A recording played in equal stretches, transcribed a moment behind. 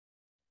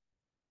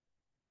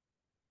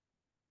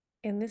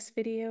In this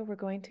video, we're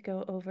going to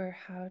go over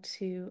how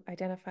to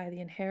identify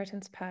the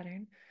inheritance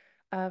pattern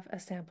of a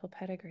sample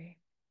pedigree.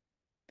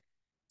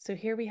 So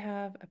here we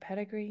have a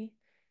pedigree,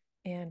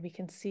 and we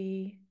can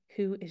see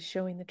who is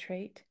showing the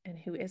trait and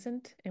who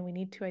isn't, and we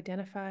need to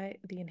identify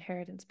the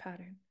inheritance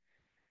pattern.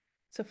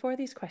 So for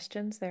these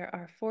questions, there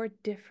are 4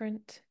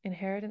 different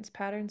inheritance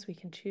patterns we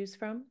can choose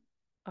from: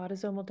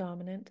 autosomal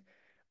dominant,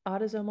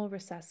 autosomal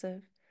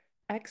recessive,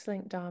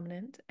 X-linked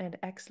dominant, and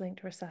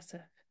X-linked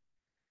recessive.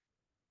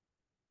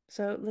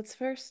 So let's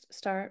first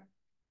start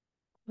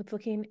with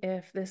looking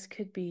if this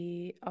could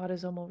be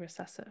autosomal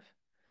recessive.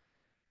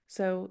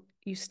 So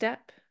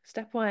step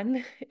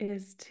 1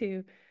 is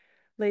to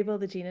label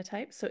the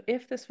genotype. So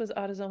if this was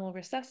autosomal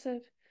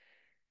recessive,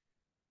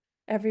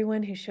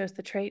 everyone who shows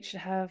the trait should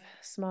have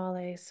small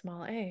a,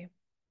 small a.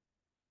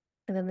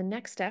 And then the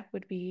next step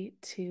would be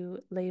to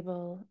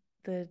label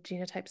the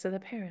genotypes of the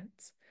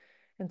parents.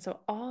 And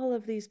so all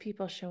of these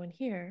people shown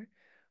here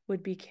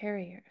would be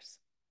carriers.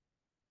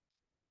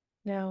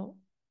 Now,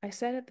 I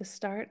said at the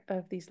start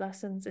of these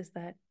lessons is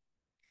that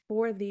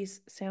for these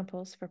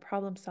samples for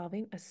problem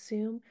solving,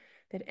 assume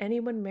that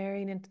anyone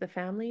marrying into the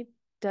family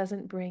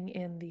doesn't bring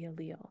in the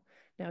allele.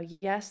 Now,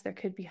 yes, there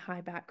could be high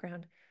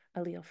background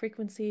allele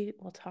frequency.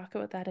 We'll talk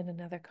about that in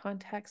another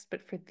context,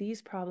 but for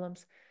these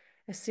problems,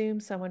 assume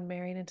someone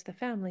marrying into the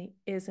family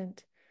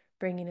isn't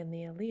bringing in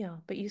the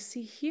allele. But you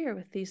see here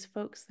with these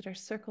folks that are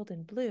circled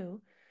in blue,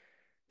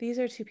 these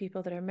are 2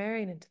 people that are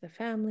marrying into the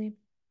family,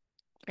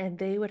 and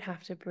they would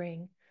have to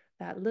bring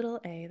that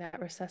little a,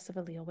 that recessive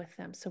allele with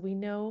them. So we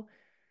know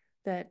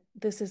that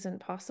this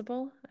isn't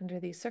possible under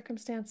these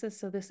circumstances,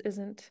 so this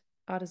isn't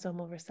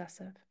autosomal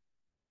recessive.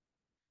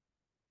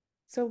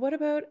 So what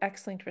about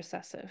X-linked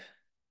recessive?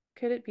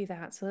 Could it be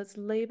that? So let's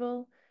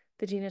label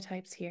the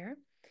genotypes here.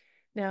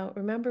 Now,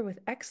 remember with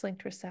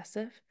X-linked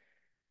recessive,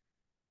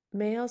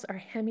 males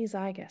are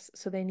hemizygous,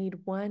 so they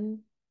need 1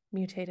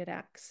 mutated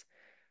X.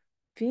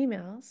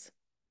 Females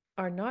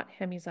are not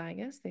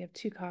hemizygous. They have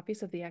 2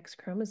 copies of the X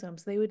chromosome,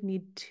 so they would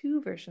need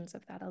 2 versions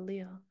of that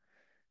allele.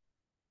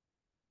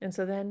 And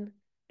so then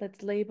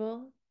let's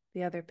label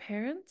the other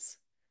parents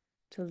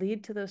to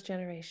lead to those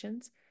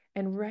generations.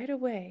 And right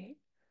away,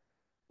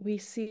 we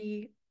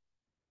see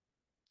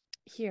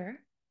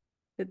here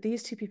that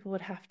these 2 people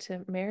would have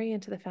to marry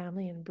into the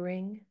family and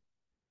bring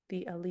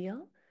the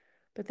allele.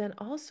 But then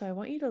also, I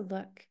want you to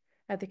look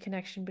at the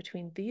connection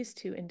between these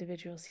 2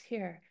 individuals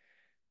here,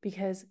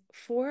 because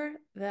for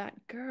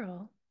that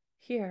girl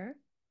here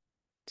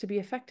to be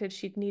affected,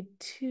 she'd need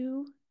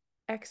 2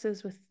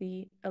 X's with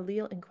the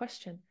allele in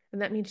question.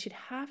 And that means she'd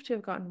have to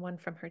have gotten 1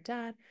 from her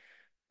dad,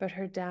 but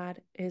her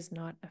dad is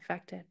not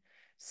affected.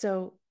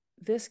 So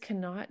this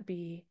cannot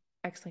be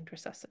X-linked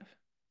recessive.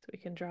 So we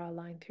can draw a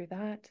line through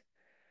that.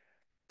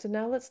 So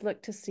now let's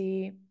look to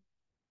see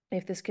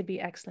if this could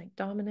be X-linked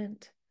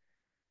dominant.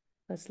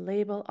 Let's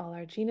label all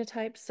our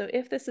genotypes. So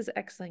if this is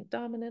X-linked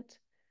dominant,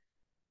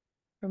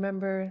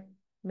 remember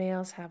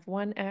males have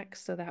 1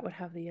 X, so that would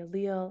have the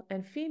allele.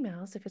 And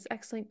females, if it's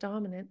X-linked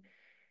dominant,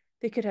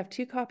 they could have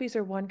 2 copies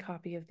or 1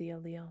 copy of the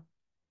allele.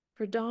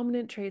 For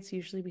dominant traits,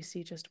 usually we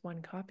see just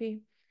 1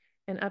 copy.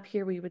 And up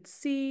here, we would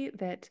see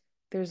that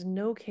there's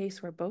no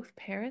case where both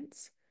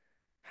parents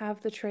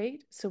have the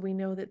trait. So we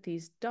know that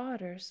these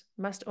daughters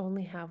must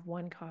only have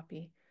 1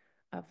 copy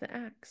of the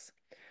X.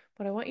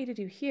 What I want you to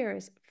do here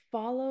is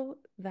follow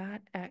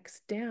that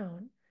X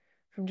down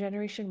from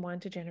generation 1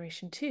 to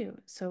generation 2.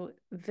 So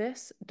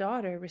this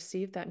daughter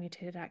received that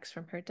mutated X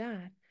from her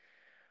dad.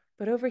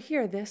 But over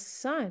here, this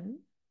son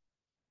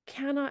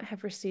cannot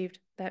have received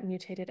that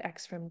mutated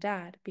X from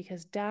dad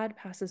because dad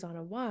passes on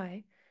a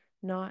Y,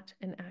 not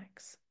an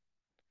X.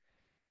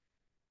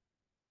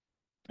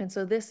 And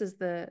so this is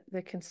the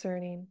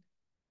concerning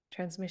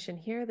transmission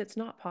here. That's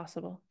not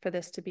possible for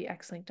this to be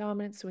X-linked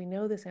dominant. So we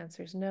know this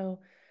answer is no.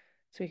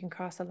 So we can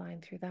cross a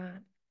line through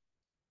that.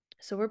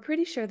 So we're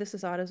pretty sure this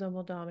is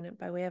autosomal dominant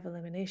by way of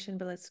elimination,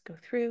 but let's go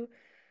through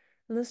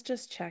and let's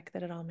just check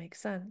that it all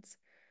makes sense.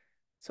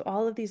 So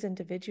all of these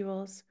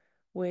individuals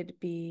would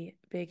be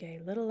big A,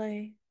 little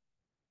a,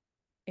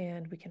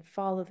 and we can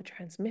follow the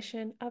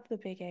transmission of the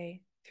big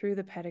A through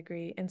the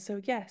pedigree. And so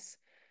yes,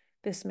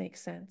 this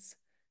makes sense.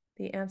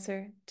 The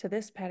answer to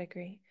this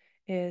pedigree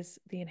is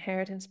the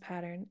inheritance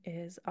pattern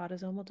is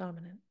autosomal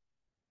dominant.